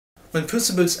When Puss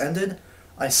in Boots ended,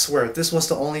 I swear, this was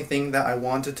the only thing that I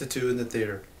wanted to do in the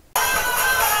theater.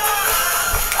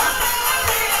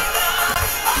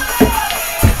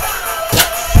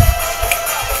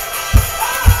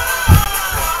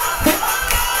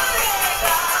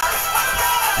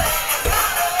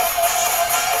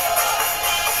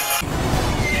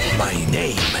 My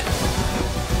name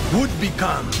would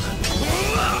become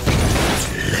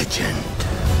legend.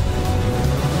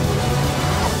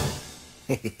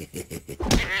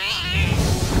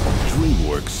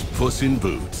 Dreamworks Puss in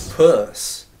Boots.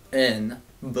 Puss in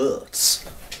Boots.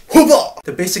 Hooba!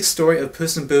 The basic story of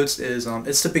Puss in Boots is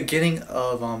it's the beginning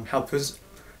of how Puss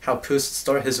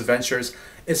started his adventures.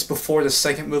 It's before the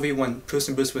second movie when Puss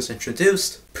in Boots was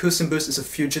introduced. Puss in Boots is a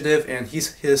fugitive, and he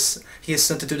is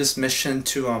sent to do this mission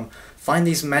to find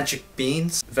these magic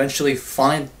beans. Eventually,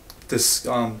 find this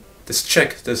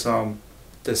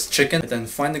chicken, and then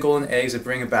find the golden eggs and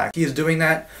bring it back. He is doing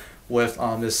that with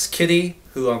this kitty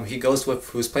who he goes with,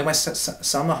 who's played by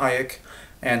Salma Hayek,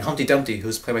 and Humpty Dumpty,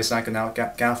 who's played by Zach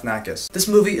Galifianakis. This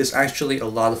movie is actually a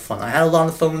lot of fun. I had a lot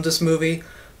of fun with this movie.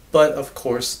 But of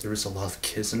course, there was a lot of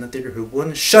kids in the theater who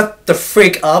wouldn't shut the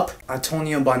freak up.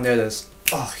 Antonio Banderas.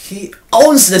 Oh, he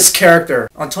owns this character!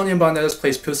 Antonio Banderas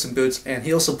plays Puss in Boots, and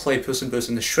he also played Puss in Boots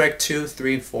in the Shrek 2,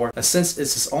 3, and 4. And since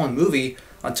it's his own movie,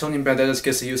 Antonio Banderas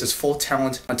gets to use his full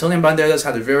talent. Antonio Banderas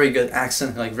had a very good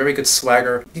accent, like very good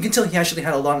swagger. You can tell he actually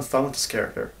had a lot of fun with this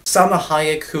character. Salma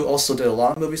Hayek, who also did a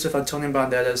lot of movies with Antonio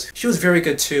Banderas, she was very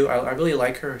good too. I really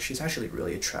like her. She's actually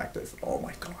really attractive. Oh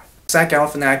my god. Zach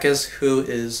Galifianakis, who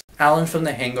is Alan from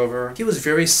The Hangover. He was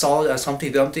very solid as Humpty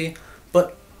Dumpty,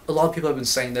 but a lot of people have been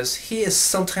saying this. He is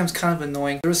sometimes kind of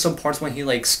annoying. There were some parts when he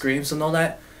like screams and all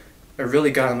that. It really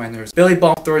got on my nerves. Billy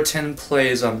Bob Thornton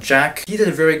plays Jack. He did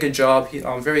a very good job. He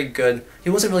very good. He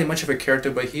wasn't really much of a character,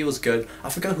 but he was good. I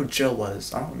forgot who Jill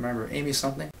was. I don't remember. Amy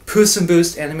something. Puss in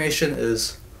Boots animation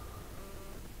is,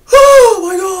 oh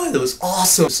my god, it was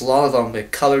awesome. There's a lot of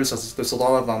like colors. There's a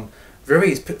lot of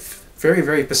very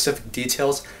specific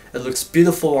details. It looks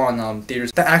beautiful on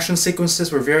theaters. The action sequences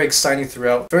were very exciting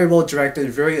throughout. Very well directed,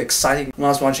 very exciting. When I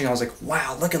was watching, I was like,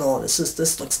 wow, look at all this.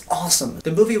 This looks awesome.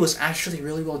 The movie was actually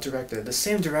really well directed. The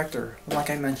same director, like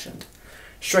I mentioned.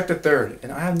 Shrek the Third,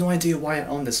 and I have no idea why I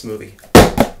own this movie.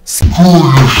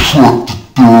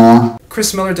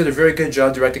 Chris Miller did a very good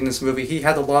job directing this movie. He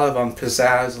had a lot of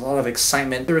pizzazz, a lot of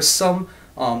excitement. There were some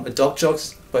adult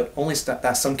jokes, but only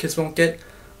that some kids won't get.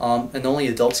 And only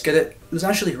adults get it. It was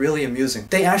actually really amusing.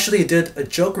 They actually did a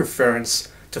joke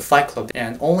reference to Fight Club,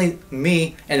 and only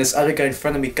me and this other guy in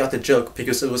front of me got the joke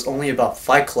because it was only about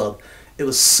Fight Club. It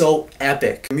was so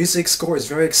epic. The music score is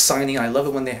very exciting. I love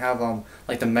it when they have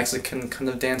like the Mexican kind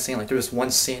of dancing. Like there was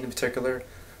one scene in particular,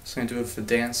 so I'm gonna do it for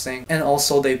dancing. And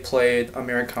also they played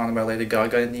Americana by Lady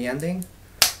Gaga in the ending.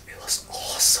 It was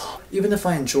awesome. Even if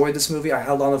I enjoyed this movie, I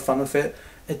had a lot of fun with it.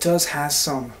 It does have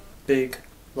some big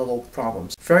little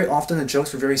problems. Very often the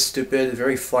jokes were very stupid,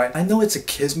 very flat. I know it's a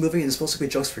kids movie and it's supposed to be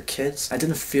jokes for kids. I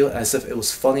didn't feel as if it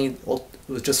was funny. Well,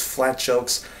 it was just flat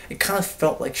jokes. It kind of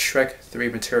felt like Shrek 3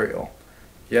 material.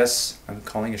 Yes, I'm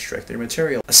calling it Shrek 3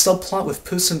 material. A subplot with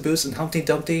Puss in Boots and Humpty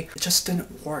Dumpty, it just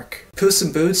didn't work. Puss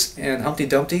in Boots and Humpty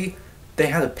Dumpty, they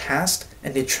had a past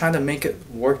and they tried to make it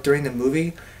work during the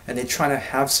movie, and they try to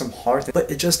have some heart, but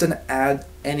it just didn't add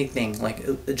anything. Like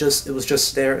it was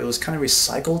just there. It was kind of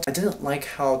recycled. I didn't like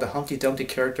how the Humpty Dumpty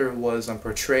character was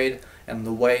portrayed, and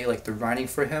the way like the writing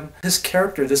for him. His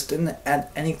character just didn't add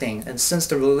anything, and since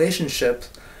the relationship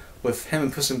with him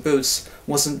and Puss in Boots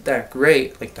wasn't that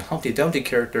great, like the Humpty Dumpty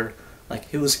character, like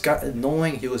he got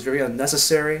annoying. He was very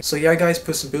unnecessary. So yeah, guys,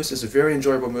 Puss in Boots is a very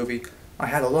enjoyable movie. I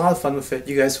had a lot of fun with it.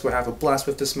 You guys will have a blast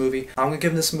with this movie. I'm going to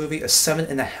give this movie a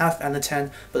 7.5 out of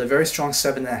 10, but a very strong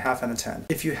 7.5 out of 10.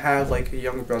 If you have like a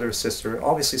younger brother or sister,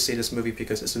 obviously see this movie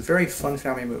because it's a very fun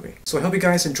family movie. So I hope you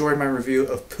guys enjoyed my review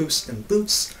of Puss in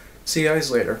Boots. See you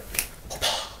guys later.